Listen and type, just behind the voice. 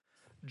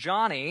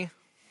Johnny,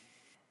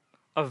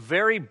 a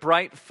very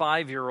bright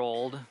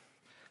 5-year-old,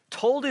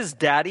 told his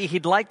daddy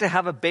he'd like to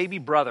have a baby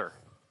brother.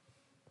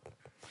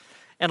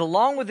 And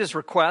along with his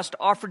request,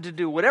 offered to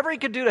do whatever he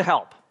could do to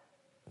help.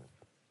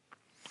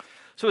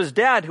 So his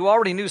dad, who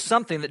already knew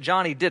something that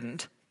Johnny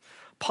didn't,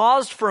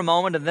 paused for a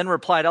moment and then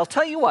replied, "I'll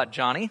tell you what,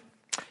 Johnny.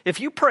 If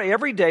you pray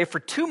every day for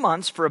 2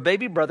 months for a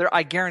baby brother,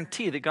 I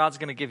guarantee that God's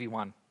going to give you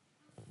one."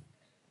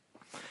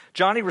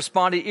 Johnny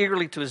responded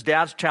eagerly to his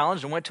dad's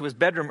challenge and went to his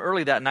bedroom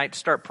early that night to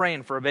start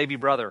praying for a baby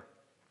brother.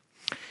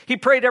 He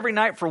prayed every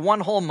night for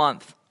 1 whole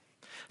month,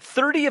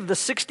 30 of the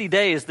 60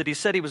 days that he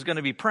said he was going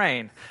to be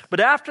praying. But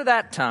after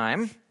that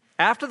time,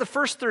 after the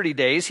first 30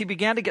 days, he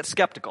began to get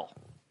skeptical.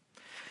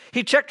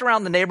 He checked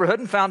around the neighborhood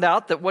and found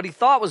out that what he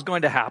thought was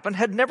going to happen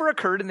had never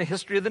occurred in the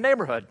history of the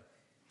neighborhood.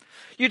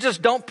 You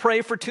just don't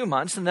pray for 2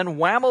 months and then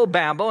whammo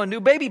bambo, a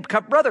new baby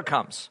brother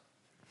comes.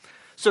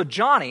 So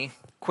Johnny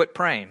quit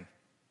praying.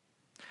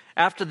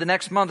 After the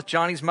next month,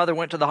 Johnny's mother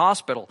went to the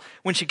hospital.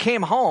 When she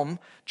came home,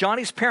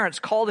 Johnny's parents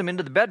called him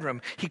into the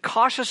bedroom. He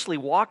cautiously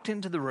walked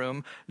into the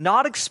room,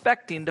 not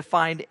expecting to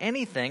find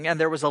anything, and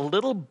there was a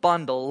little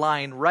bundle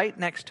lying right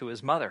next to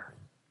his mother.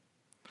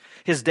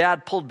 His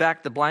dad pulled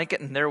back the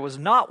blanket, and there was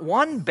not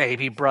one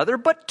baby brother,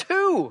 but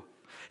 2.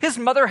 His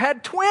mother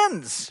had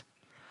twins.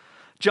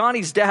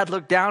 Johnny's dad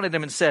looked down at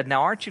him and said,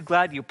 "Now, aren't you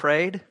glad you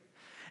prayed?"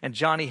 And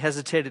Johnny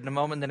hesitated a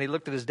moment, then he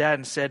looked at his dad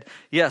and said,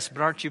 "Yes,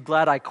 but aren't you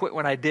glad I quit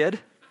when I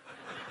did?"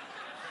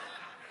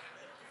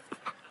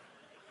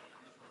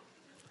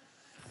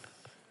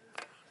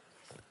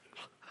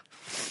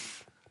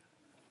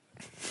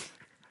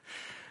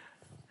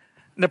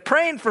 Now,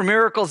 praying for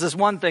miracles is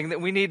one thing that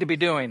we need to be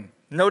doing.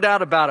 No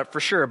doubt about it, for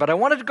sure. But I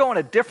wanted to go in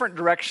a different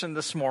direction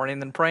this morning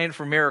than praying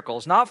for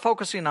miracles. Not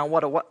focusing on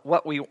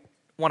what we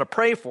want to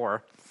pray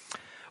for,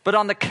 but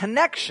on the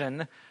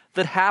connection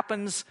that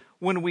happens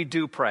when we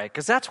do pray.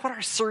 Because that's what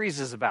our series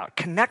is about,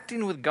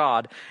 connecting with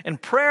God. And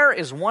prayer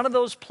is one of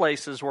those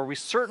places where we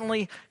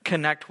certainly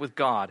connect with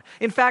God.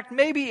 In fact,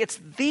 maybe it's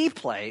the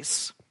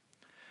place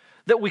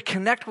that we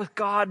connect with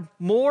God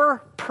more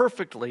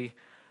perfectly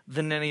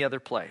than any other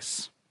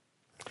place.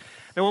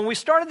 Now, when we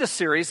started this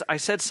series, I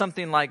said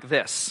something like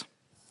this: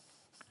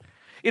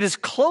 it is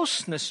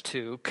closeness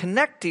to,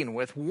 connecting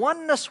with,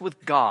 oneness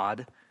with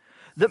God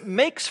that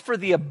makes for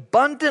the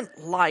abundant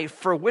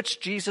life of which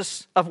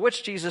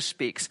Jesus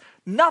speaks.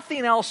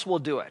 Nothing else will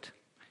do it.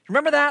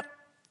 Remember that?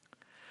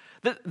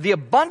 The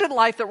abundant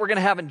life that we're going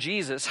to have in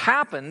Jesus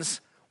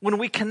happens when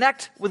we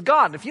connect with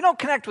God. And if you don't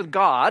connect with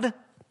God,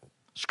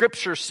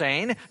 Scripture's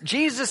saying,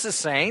 Jesus is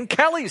saying,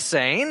 Kelly's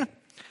saying,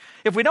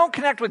 if we don't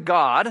connect with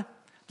God,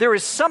 there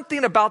is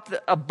something about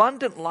the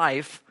abundant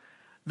life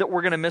that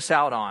we're going to miss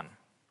out on.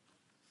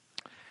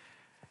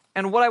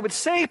 And what I would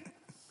say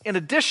in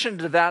addition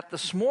to that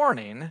this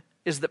morning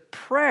is that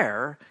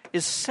prayer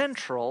is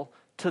central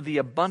to the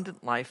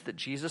abundant life that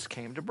Jesus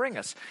came to bring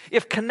us.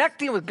 If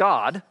connecting with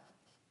God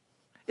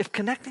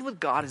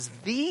is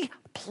the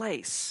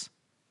place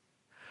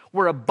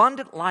where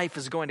abundant life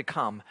is going to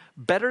come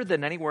better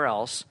than anywhere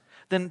else,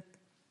 then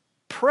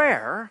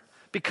prayer,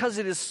 because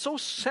it is so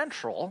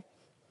central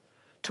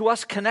to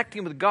us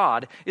connecting with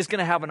God, is going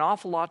to have an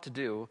awful lot to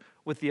do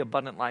with the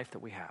abundant life that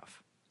we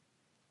have.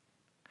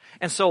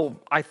 And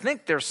so I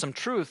think there's some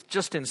truth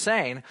just in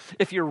saying,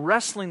 if you're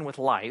wrestling with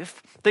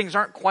life, things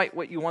aren't quite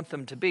what you want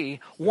them to be,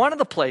 one of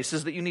the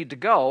places that you need to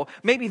go,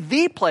 maybe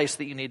the place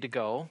that you need to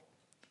go,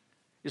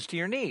 is to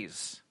your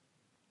knees.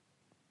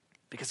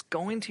 Because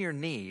going to your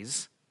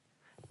knees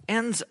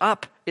ends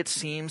up, it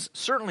seems,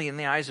 certainly in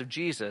the eyes of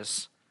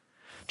Jesus,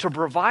 to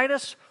provide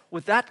us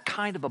with that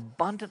kind of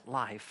abundant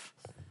life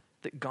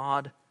that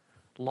God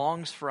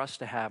longs for us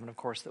to have, and of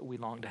course that we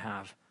long to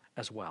have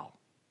as well.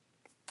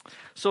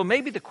 So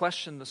maybe the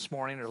question this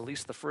morning, or at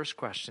least the first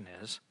question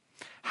is,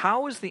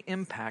 how is the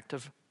impact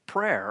of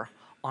prayer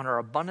on our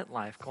abundant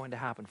life going to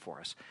happen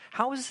for us?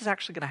 How is this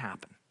actually going to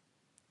happen?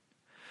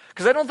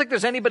 Because I don't think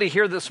there's anybody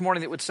here this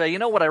morning that would say, you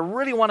know what I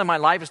really want in my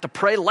life is to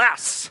pray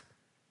less.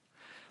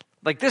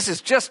 Like, this is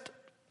just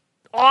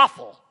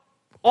awful.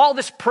 All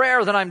this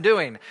prayer that I'm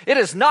doing, it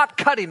is not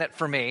cutting it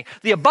for me.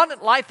 The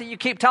abundant life that you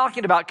keep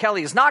talking about,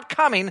 Kelly, is not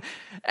coming,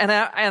 and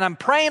I'm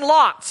praying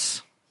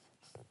lots.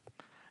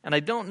 And I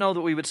don't know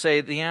that we would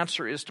say the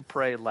answer is to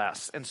pray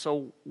less. And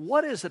so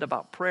what is it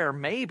about prayer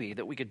maybe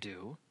that we could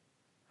do?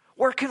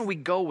 Where can we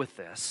go with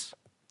this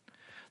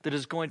that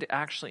is going to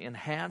actually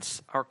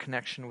enhance our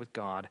connection with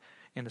God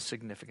in a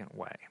significant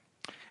way?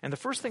 And the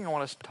first thing I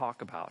want us to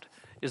talk about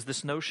is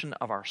this notion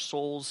of our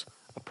soul's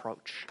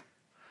approach.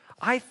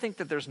 I think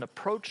that there's an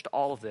approach to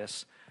all of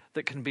this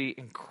that can be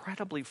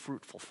incredibly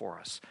fruitful for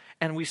us.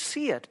 And we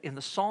see it in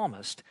the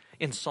psalmist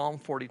in Psalm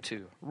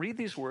 42. Read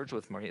these words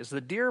with me. As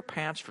the deer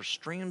pants for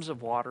streams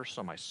of water,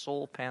 so my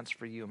soul pants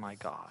for you, my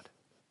God.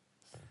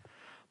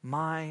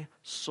 My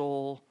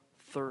soul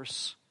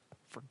thirsts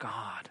for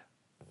God,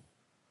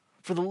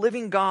 for the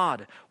living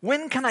God.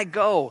 When can I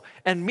go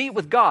and meet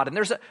with God? And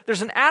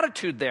there's an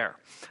attitude there.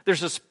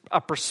 There's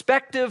a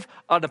perspective,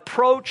 an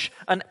approach,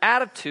 an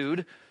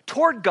attitude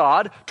toward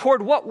God,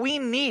 toward what we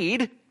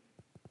need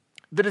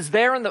that is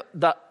there in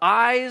the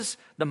eyes,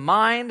 the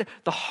mind,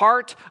 the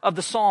heart of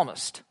the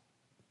psalmist.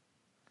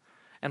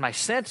 And my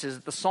sense is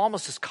that the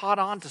psalmist has caught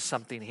on to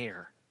something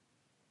here.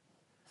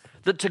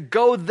 That to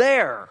go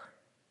there,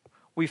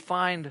 we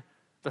find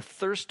the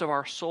thirst of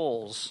our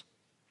souls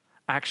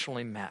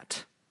actually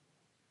met.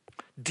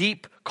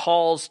 Deep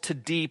calls to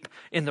deep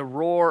in the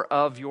roar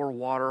of your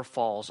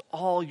waterfalls.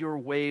 All your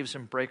waves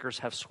and breakers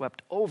have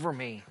swept over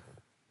me.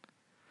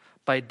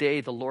 By day,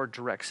 the Lord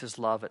directs his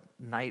love. At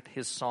night,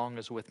 his song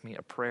is with me,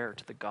 a prayer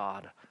to the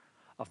God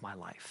of my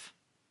life.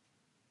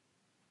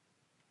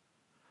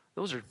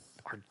 Those are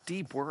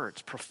deep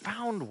words,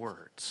 profound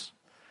words,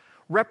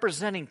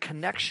 representing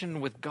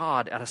connection with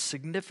God at a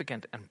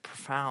significant and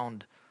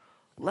profound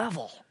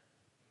level.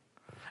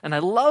 And I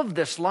love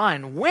this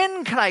line,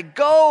 when can I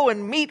go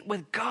and meet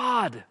with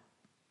God?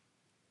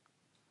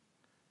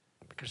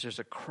 Because there's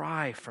a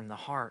cry from the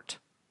heart,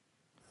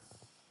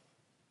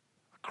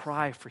 a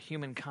cry for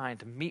humankind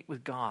to meet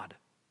with God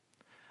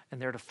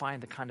and there to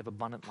find the kind of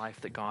abundant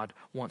life that God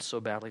wants so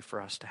badly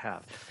for us to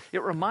have.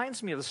 It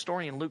reminds me of the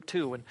story in Luke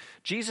 2 when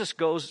Jesus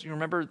goes, you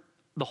remember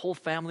the whole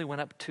family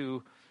went up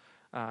to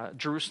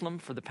Jerusalem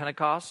for the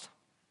Pentecost?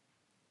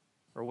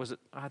 Or was it,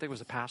 I think it was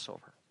the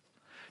Passover.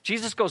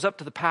 Jesus goes up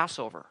to the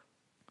Passover,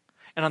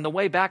 and on the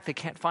way back, they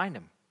can't find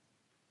him.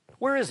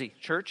 Where is he,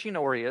 church? You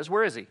know where he is.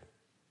 Where is he?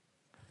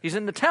 He's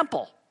in the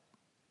temple.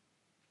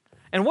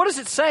 And what does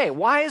it say?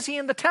 Why is he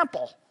in the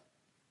temple?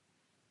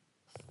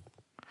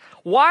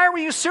 Why were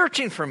you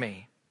searching for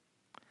me?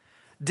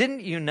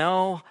 Didn't you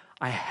know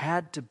I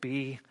had to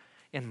be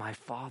in my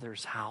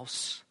Father's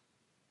house?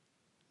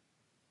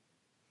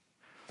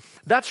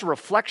 That's a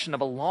reflection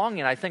of a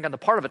longing, I think, on the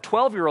part of a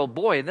 12-year-old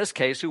boy, in this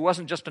case, who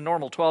wasn't just a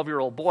normal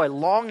 12-year-old boy,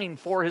 longing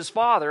for his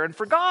father and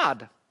for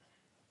God.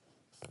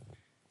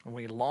 When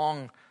we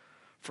long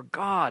for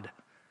God,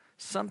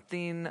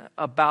 something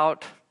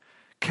about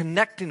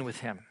connecting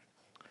with him,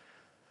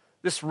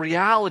 this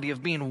reality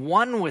of being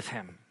one with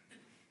him,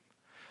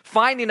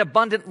 finding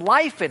abundant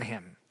life in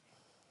him,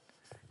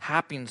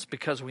 happens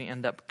because we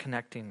end up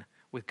connecting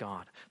with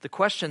God. The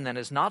question then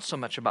is not so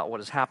much about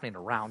what is happening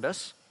around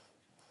us,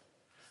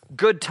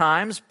 good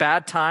times,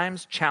 bad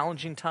times,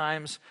 challenging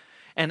times,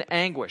 and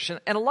anguish. And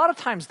a lot of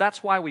times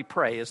that's why we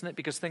pray, isn't it?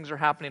 Because things are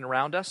happening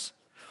around us.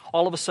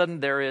 All of a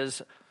sudden there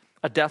is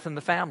a death in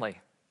the family,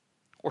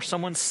 or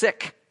someone's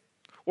sick,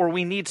 or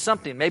we need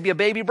something, maybe a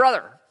baby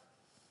brother.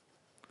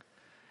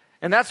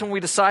 And that's when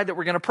we decide that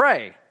we're going to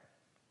pray.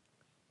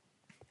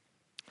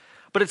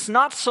 But it's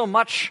not so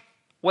much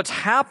what's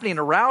happening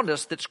around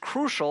us that's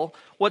crucial.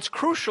 What's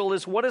crucial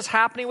is what is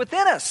happening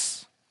within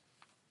us.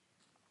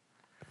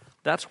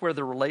 That's where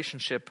the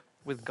relationship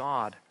with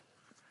God,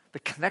 the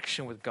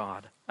connection with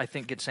God, I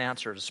think gets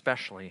answered,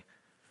 especially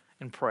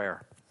in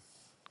prayer.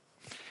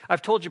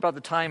 I've told you about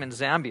the time in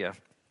Zambia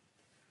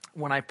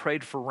when I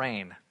prayed for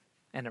rain,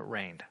 and it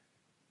rained.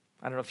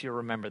 I don't know if you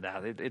remember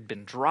that. It'd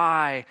been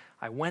dry.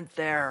 I went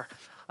there,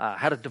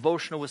 had a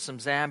devotional with some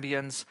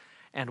Zambians,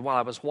 and while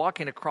I was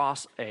walking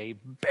across a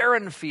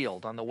barren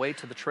field on the way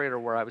to the trailer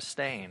where I was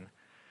staying,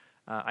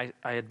 I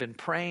had been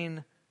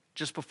praying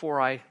just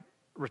before I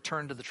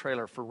returned to the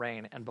trailer for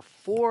rain. And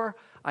before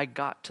I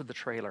got to the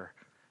trailer,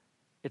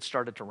 it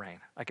started to rain.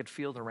 I could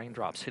feel the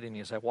raindrops hitting me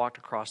as I walked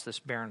across this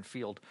barren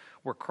field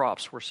where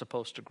crops were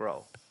supposed to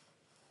grow.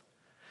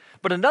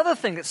 But another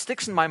thing that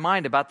sticks in my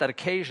mind about that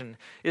occasion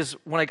is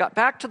when I got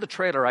back to the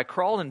trailer, I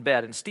crawled in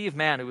bed, and Steve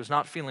Mann, who was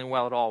not feeling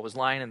well at all, was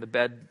lying in the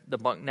bed, the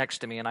bunk next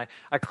to me, and I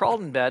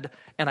crawled in bed,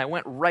 and I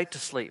went right to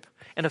sleep.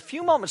 And a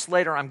few moments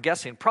later, I'm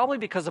guessing, probably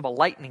because of a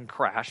lightning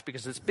crash,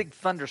 because this big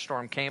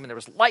thunderstorm came, and there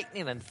was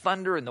lightning and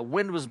thunder, and the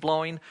wind was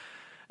blowing,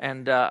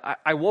 and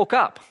I woke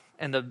up.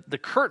 And the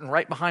curtain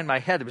right behind my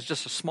head, it was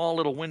just a small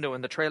little window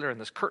in the trailer,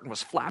 and this curtain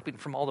was flapping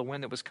from all the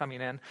wind that was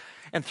coming in.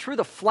 And through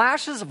the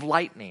flashes of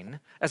lightning,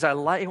 as I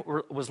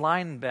was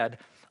lying in bed,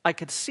 I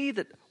could see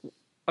that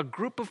a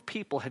group of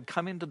people had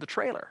come into the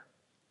trailer.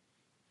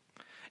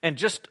 And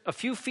just a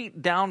few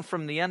feet down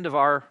from the end of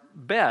our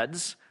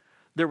beds,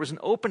 there was an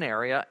open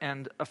area,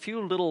 and a few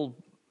little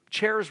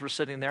chairs were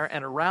sitting there,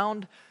 and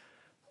around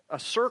a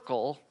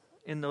circle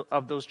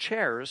of those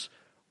chairs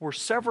were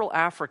several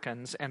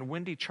Africans and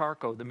Wendy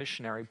Charco, the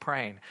missionary,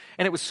 praying.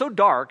 And it was so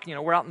dark,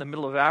 we're out in the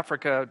middle of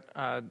Africa,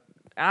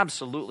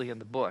 absolutely in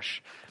the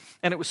bush.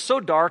 And it was so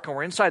dark, and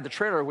we're inside the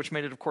trailer, which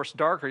made it, of course,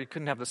 darker. You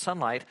couldn't have the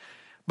sunlight.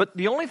 But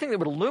the only thing that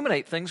would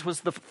illuminate things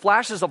was the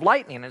flashes of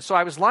lightning. And so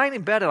I was lying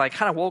in bed, and I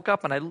kind of woke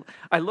up, and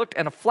I looked,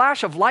 and a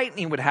flash of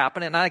lightning would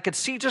happen, and I could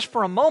see just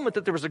for a moment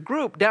that there was a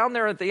group down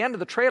there at the end of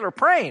the trailer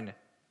praying.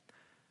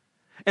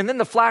 And then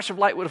the flash of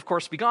light would, of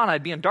course, be gone.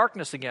 I'd be in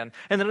darkness again.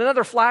 And then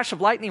another flash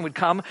of lightning would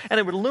come, and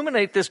it would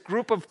illuminate this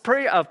group of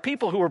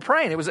people who were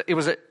praying. It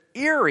was an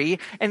eerie,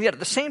 and yet at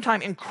the same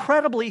time,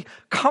 incredibly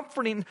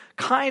comforting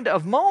kind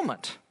of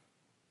moment.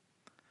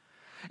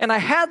 And I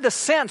had the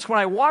sense when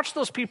I watched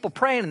those people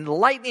praying, and the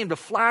lightning would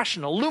flash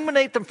and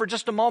illuminate them for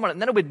just a moment,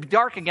 and then it would be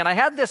dark again. I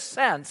had this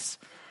sense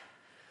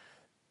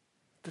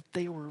that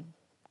they were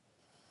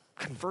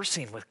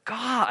conversing with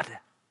God.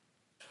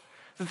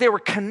 that they were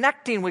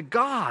connecting with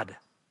God.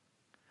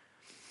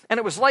 And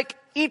it was like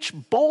each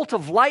bolt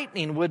of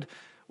lightning would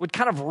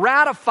kind of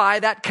ratify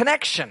that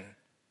connection.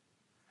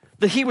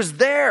 That he was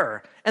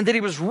there, and that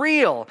he was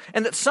real,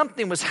 and that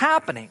something was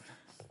happening.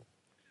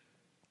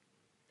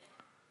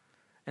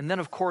 And then,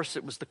 of course,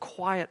 it was the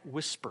quiet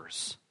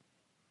whispers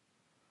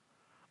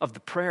of the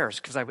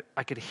prayers, because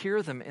I could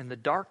hear them in the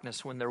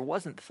darkness when there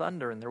wasn't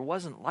thunder and there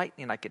wasn't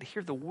lightning. I could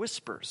hear the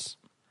whispers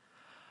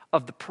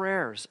of the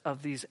prayers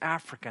of these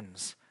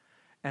Africans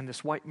and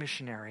this white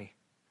missionary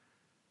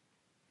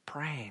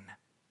praying.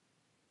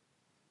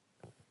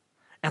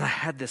 And I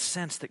had this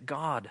sense that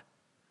God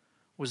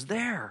was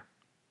there.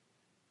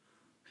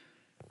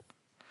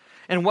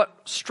 And what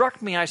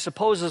struck me, I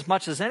suppose, as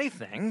much as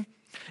anything,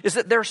 is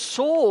that their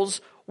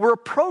souls were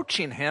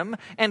approaching him,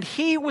 and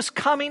he was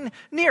coming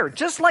near.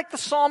 Just like the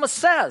psalmist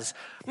says,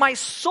 my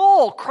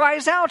soul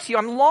cries out to you.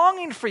 I'm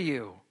longing for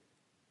you.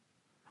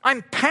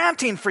 I'm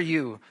panting for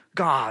you,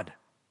 God.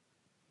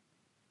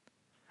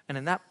 And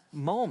in that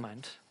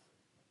moment,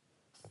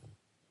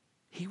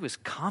 he was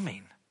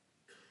coming.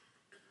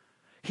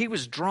 He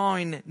was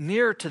drawing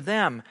near to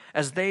them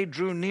as they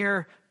drew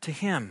near to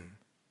him.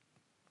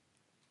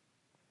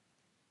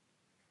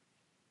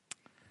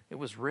 It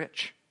was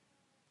rich.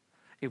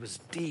 It was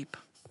deep.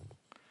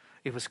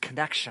 It was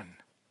connection.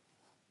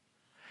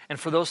 And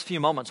for those few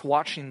moments,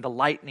 watching the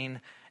lightning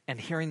and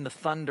hearing the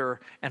thunder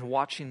and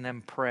watching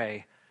them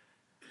pray,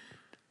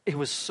 it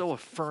was so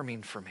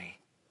affirming for me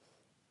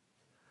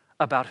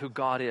about who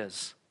God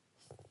is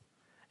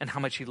and how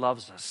much he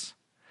loves us,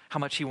 how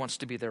much he wants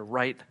to be there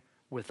right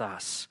with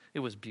us. It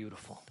was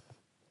beautiful.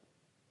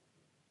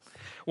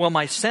 Well,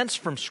 my sense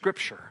from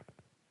Scripture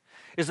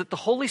is that the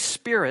Holy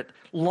Spirit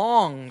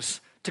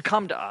longs to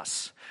come to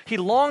us. He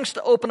longs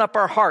to open up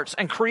our hearts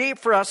and create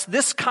for us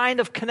this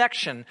kind of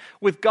connection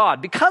with God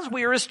because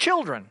we are his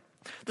children.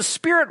 The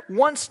Spirit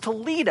wants to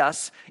lead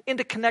us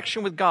into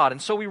connection with God.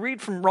 And so we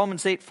read from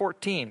Romans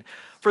 8:14,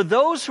 for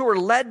those who are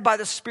led by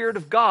the Spirit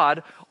of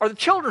God are the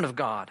children of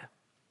God.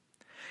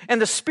 And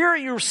the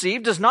Spirit you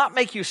received does not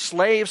make you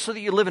slaves so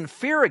that you live in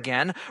fear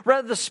again.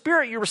 Rather, the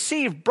Spirit you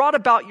received brought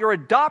about your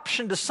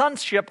adoption to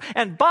sonship,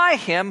 and by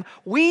him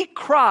we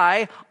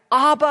cry,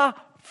 Abba,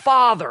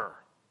 Father.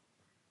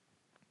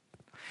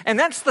 And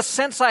that's the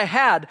sense I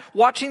had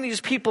watching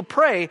these people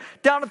pray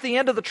down at the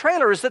end of the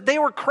trailer, is that they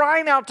were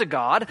crying out to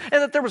God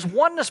and that there was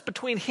oneness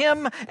between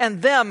him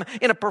and them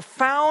in a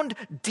profound,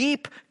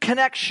 deep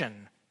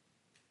connection.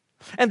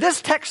 And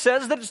this text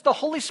says that it's the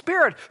Holy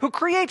Spirit who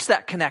creates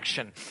that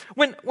connection.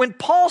 When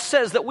Paul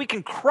says that we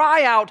can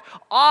cry out,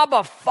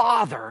 Abba,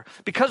 Father,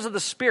 because of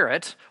the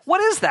Spirit, what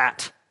is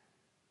that?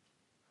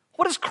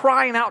 What is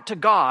crying out to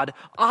God,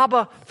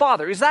 Abba,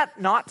 Father? Is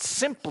that not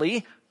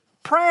simply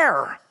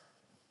prayer?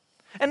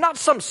 And not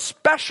some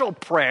special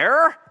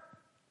prayer.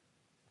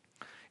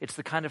 It's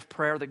the kind of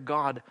prayer that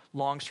God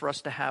longs for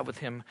us to have with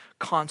him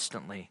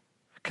constantly,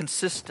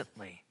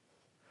 consistently,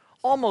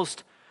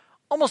 almost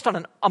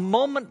on a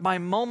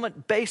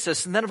moment-by-moment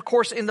basis, and then, of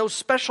course, in those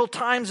special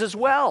times as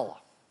well.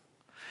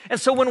 And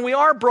so when we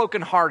are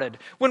brokenhearted,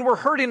 when we're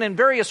hurting in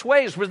various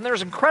ways, when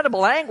there's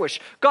incredible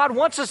anguish, God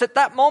wants us at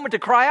that moment to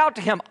cry out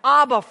to him,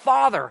 Abba,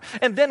 Father.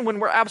 And then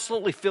when we're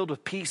absolutely filled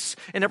with peace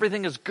and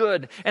everything is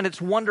good and it's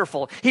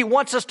wonderful, he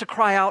wants us to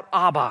cry out,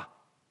 Abba.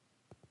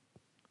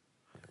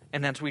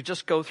 And as we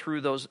just go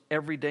through those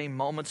everyday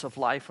moments of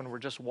life when we're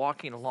just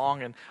walking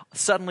along and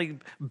suddenly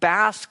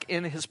bask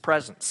in his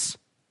presence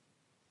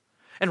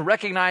and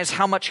recognize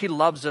how much he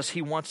loves us,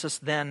 he wants us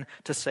then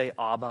to say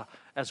Abba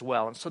as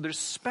well. And so there's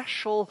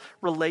special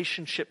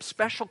relationship,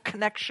 special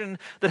connection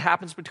that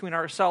happens between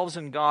ourselves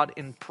and God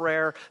in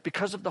prayer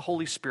because of the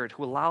Holy Spirit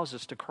who allows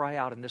us to cry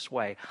out in this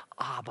way,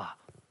 Abba,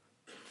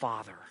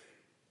 Father.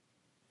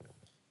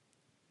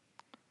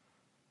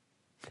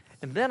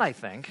 And then I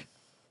think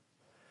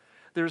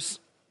there's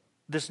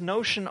this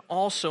notion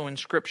also in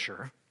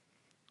Scripture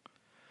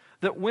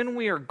that when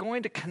we are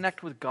going to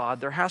connect with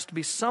God, there has to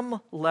be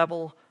some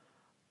level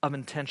of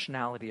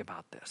intentionality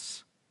about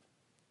this.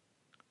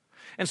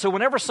 And so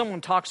whenever someone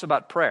talks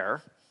about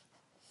prayer,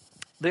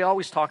 they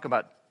always talk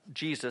about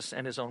Jesus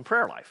and his own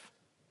prayer life.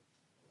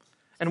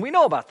 And we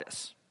know about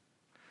this.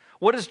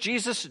 What does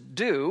Jesus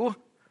do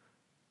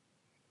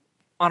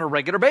on a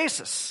regular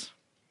basis?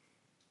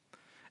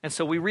 And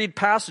so we read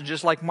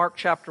passages like Mark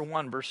chapter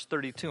 1, verse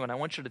 32. And I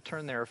want you to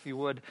turn there, if you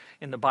would,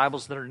 in the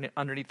Bibles that are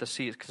underneath the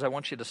seats, because I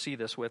want you to see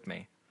this with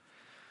me.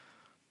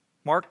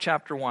 Mark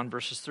chapter 1,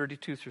 verses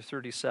 32 through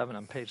 37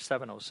 on page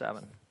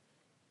 707.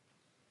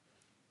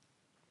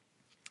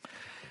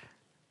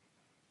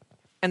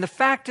 And the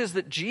fact is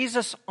that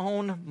Jesus'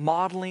 own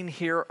modeling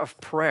here of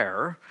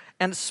prayer,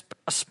 and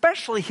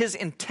especially his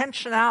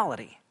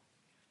intentionality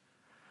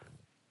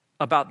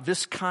about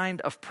this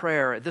kind of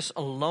prayer, this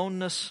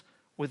aloneness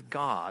with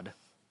God,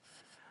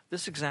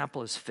 this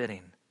example is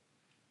fitting.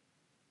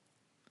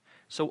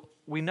 So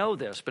we know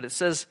this, but it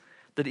says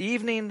that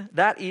evening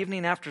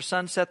after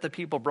sunset, the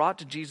people brought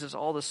to Jesus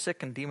all the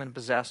sick and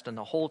demon-possessed, and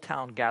the whole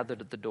town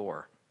gathered at the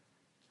door.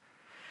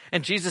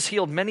 And Jesus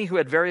healed many who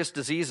had various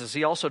diseases.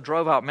 He also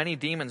drove out many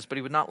demons, but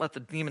he would not let the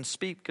demons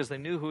speak because they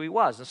knew who he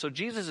was. And so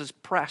Jesus is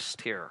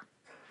pressed here.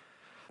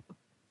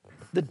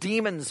 The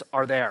demons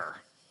are there.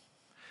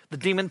 The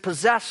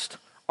demon-possessed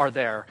are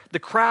there. The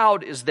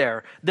crowd is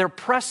there. They're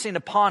pressing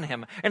upon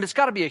him. And it's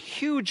got to be a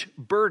huge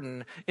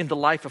burden in the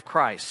life of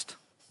Christ.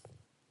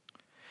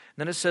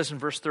 Then it says in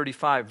verse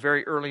 35,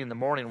 very early in the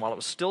morning, while it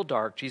was still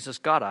dark, Jesus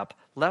got up,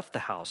 left the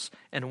house,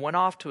 and went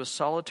off to a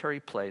solitary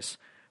place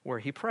where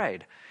he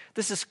prayed.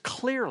 This is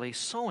clearly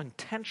so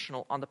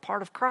intentional on the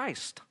part of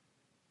Christ.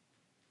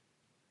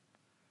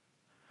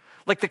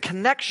 Like the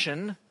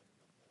connection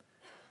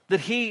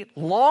that he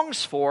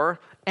longs for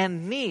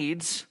and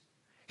needs,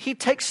 he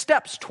takes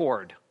steps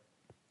toward.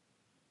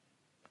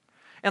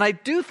 And I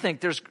do think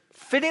there's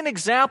fitting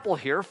example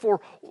here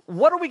for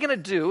what are we going to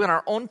do in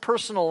our own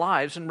personal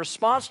lives in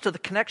response to the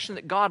connection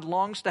that God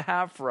longs to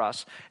have for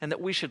us and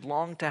that we should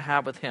long to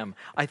have with him.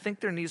 I think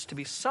there needs to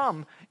be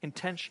some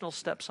intentional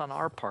steps on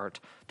our part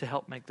to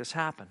help make this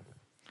happen.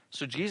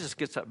 So Jesus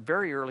gets up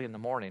very early in the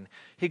morning.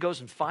 He goes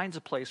and finds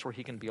a place where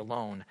he can be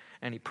alone,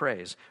 and he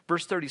prays.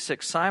 Verse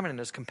 36, Simon and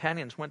his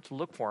companions went to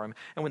look for him,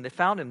 and when they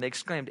found him, they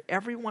exclaimed,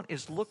 "Everyone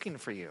is looking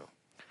for you."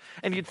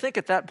 And you'd think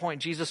at that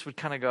point Jesus would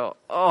kind of go,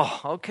 "Oh,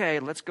 okay,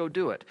 let's go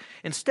do it."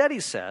 Instead, he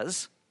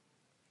says,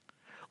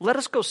 "Let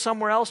us go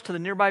somewhere else to the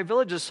nearby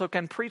villages so I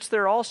can preach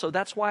there also.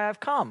 That's why I've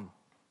come."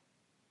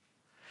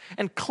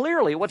 And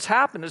clearly what's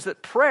happened is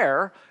that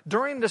prayer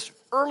during this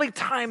early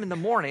time in the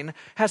morning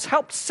has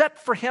helped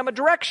set for him a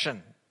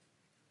direction.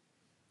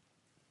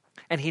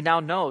 And he now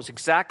knows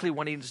exactly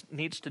what he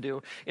needs to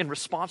do in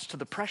response to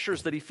the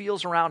pressures that he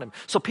feels around him.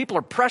 So people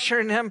are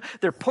pressuring him,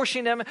 they're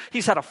pushing him.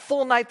 He's had a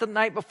full night the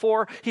night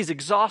before, he's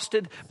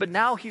exhausted, but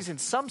now he's in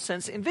some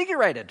sense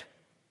invigorated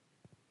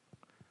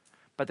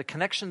by the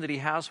connection that he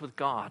has with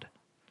God.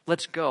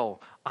 Let's go.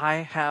 I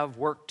have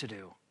work to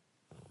do.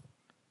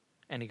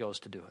 And he goes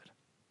to do it.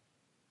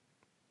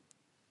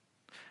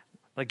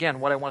 Again,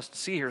 what I want us to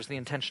see here is the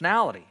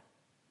intentionality.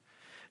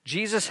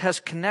 Jesus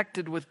has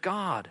connected with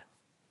God.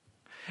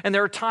 And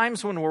there are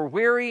times when we're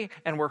weary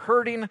and we're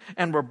hurting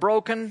and we're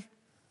broken,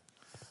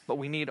 but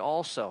we need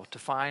also to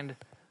find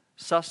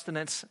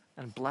sustenance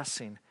and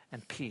blessing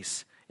and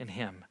peace in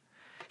him.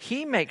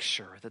 He makes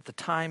sure that the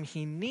time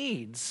he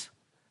needs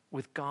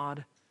with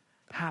God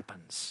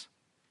happens.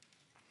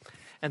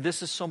 And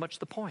this is so much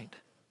the point,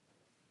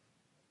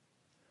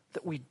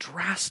 that we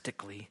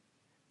drastically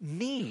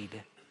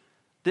need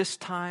this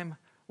time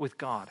with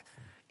God.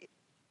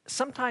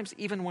 Sometimes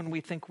even when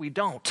we think we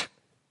don't,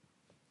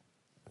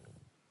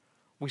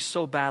 we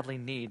so badly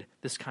need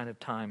this kind of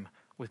time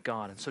with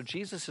God. And so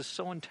Jesus is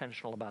so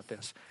intentional about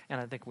this,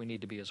 and I think we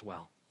need to be as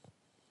well.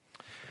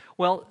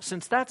 Well,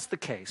 since that's the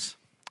case,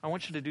 I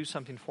want you to do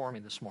something for me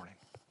this morning.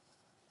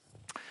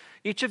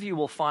 Each of you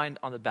will find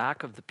on the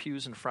back of the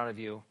pews in front of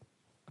you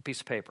a piece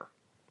of paper.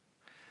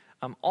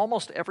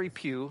 Almost every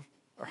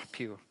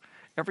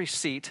every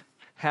seat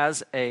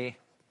has a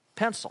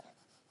pencil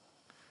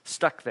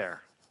stuck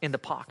there in the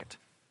pocket.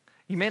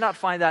 You may not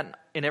find that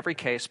in every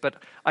case, but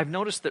I've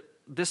noticed that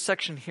this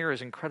section here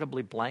is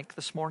incredibly blank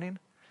this morning.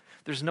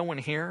 There's no one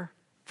here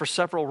for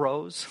several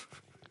rows.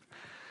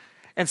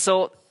 And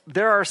so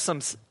there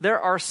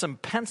are some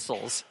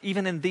pencils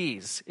even in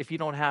these if you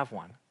don't have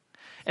one.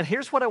 And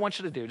here's what I want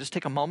you to do. Just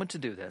take a moment to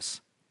do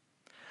this.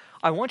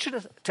 I want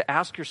you to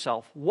ask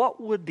yourself,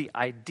 what would the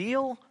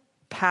ideal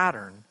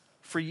pattern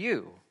for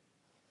you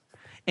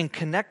in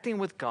connecting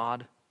with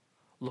God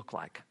look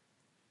like?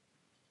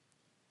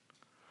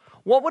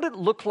 What would it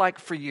look like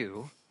for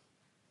you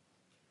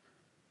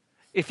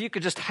if you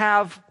could just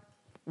have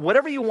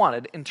whatever you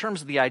wanted in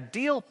terms of the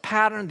ideal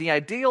pattern, the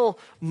ideal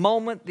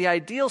moment, the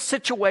ideal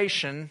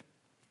situation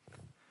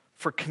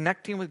for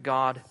connecting with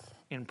God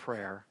in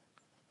prayer?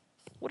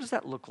 What does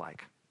that look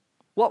like?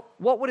 What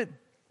would it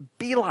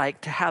be like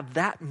to have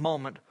that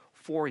moment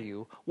for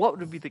you? What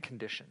would be the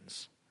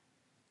conditions?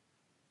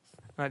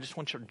 And I just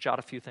want you to jot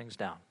a few things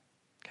down.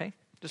 Okay?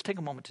 Just take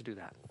a moment to do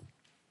that.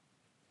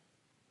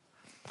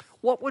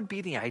 What would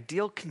be the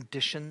ideal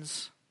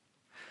conditions,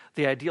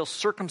 the ideal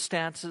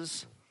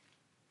circumstances,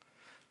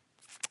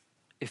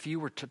 if you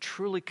were to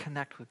truly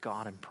connect with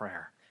God in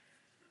prayer?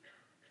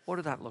 What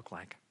would that look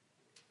like?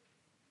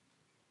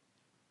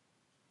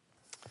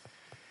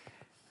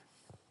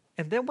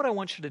 And then what I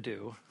want you to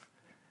do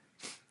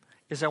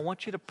is I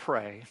want you to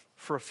pray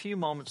for a few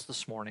moments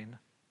this morning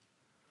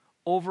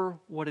over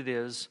what it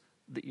is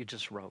that you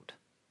just wrote.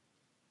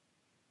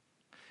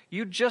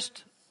 You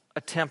just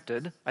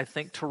attempted, I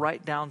think, to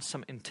write down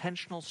some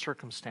intentional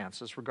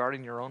circumstances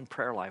regarding your own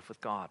prayer life with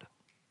God.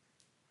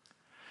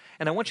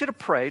 And I want you to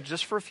pray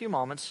just for a few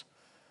moments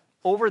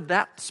over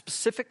that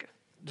specific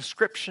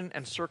description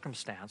and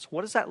circumstance.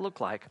 What does that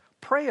look like?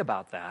 Pray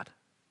about that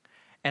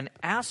and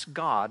ask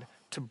God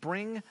to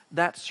bring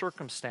that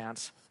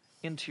circumstance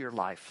into your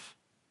life.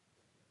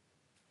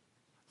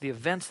 The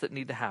events that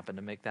need to happen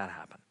to make that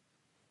happen.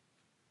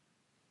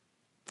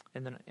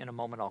 And then in a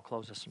moment I'll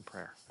close this in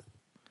prayer.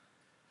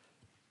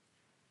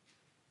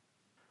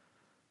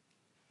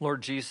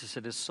 Lord Jesus,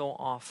 it is so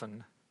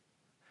often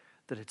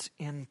that it's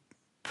in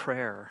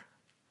prayer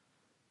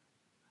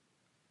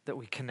that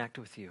we connect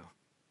with you.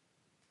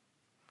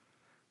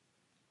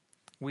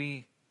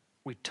 We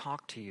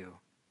talk to you,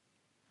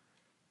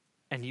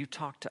 and you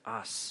talk to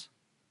us.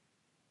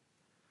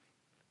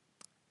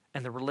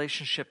 And the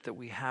relationship that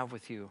we have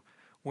with you,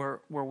 where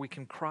we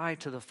can cry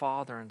to the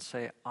Father and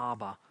say,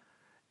 Abba,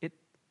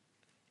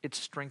 it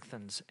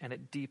strengthens and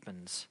it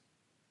deepens.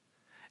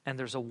 And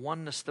there's a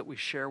oneness that we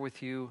share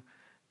with you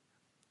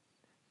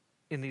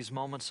in these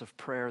moments of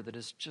prayer that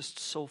is just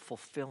so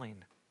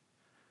fulfilling,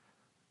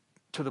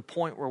 to the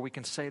point where we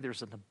can say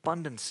there's an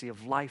abundancy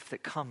of life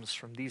that comes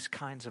from these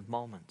kinds of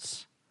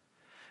moments.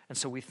 And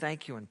so we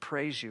thank you and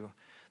praise you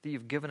that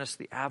you've given us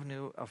the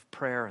avenue of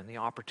prayer and the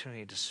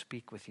opportunity to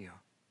speak with you.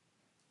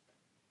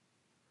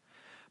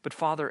 But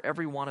Father,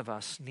 every one of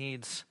us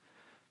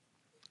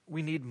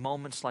we need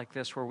moments like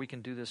this where we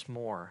can do this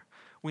more.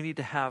 We need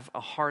to have a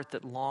heart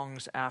that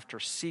longs after,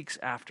 seeks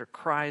after,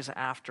 cries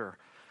after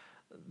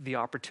the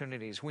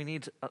opportunities. We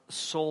need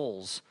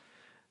souls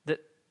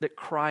that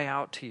cry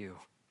out to you.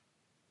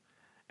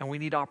 And we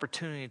need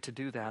opportunity to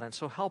do that. And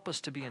so help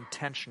us to be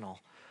intentional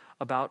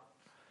about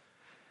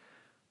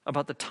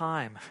the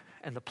time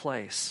and the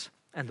place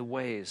and the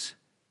ways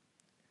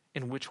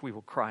in which we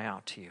will cry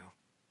out to you.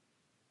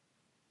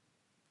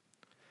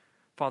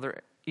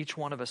 Father, each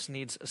one of us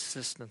needs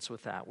assistance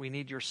with that. We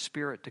need your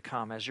Spirit to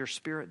come, as your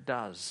Spirit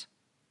does,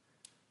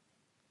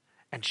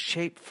 and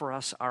shape for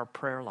us our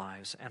prayer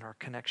lives and our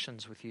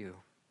connections with you.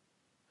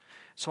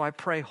 So I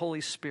pray,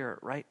 Holy Spirit,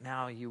 right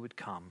now you would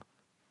come,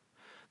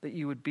 that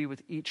you would be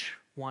with each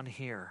one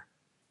here,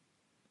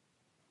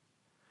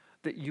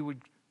 that you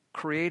would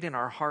create in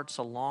our hearts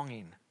a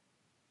longing,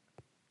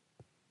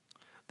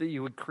 that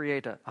you would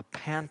create a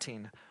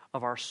panting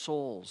of our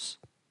souls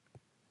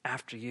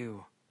after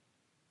you.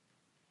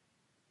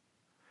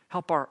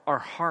 Help our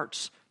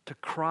hearts to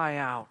cry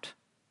out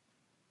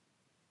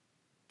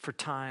for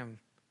time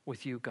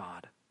with you,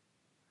 God.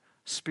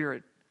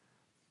 Spirit,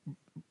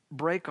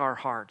 break our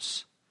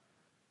hearts,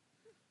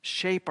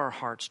 shape our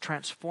hearts,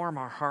 transform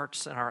our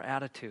hearts and our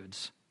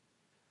attitudes,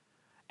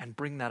 and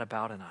bring that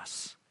about in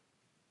us.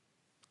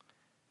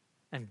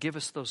 And give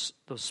us those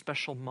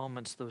special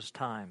moments, those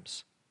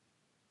times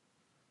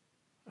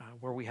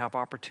where we have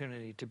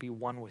opportunity to be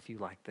one with you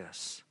like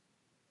this.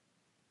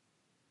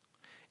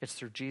 It's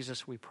through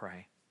Jesus we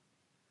pray.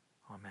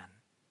 Amen.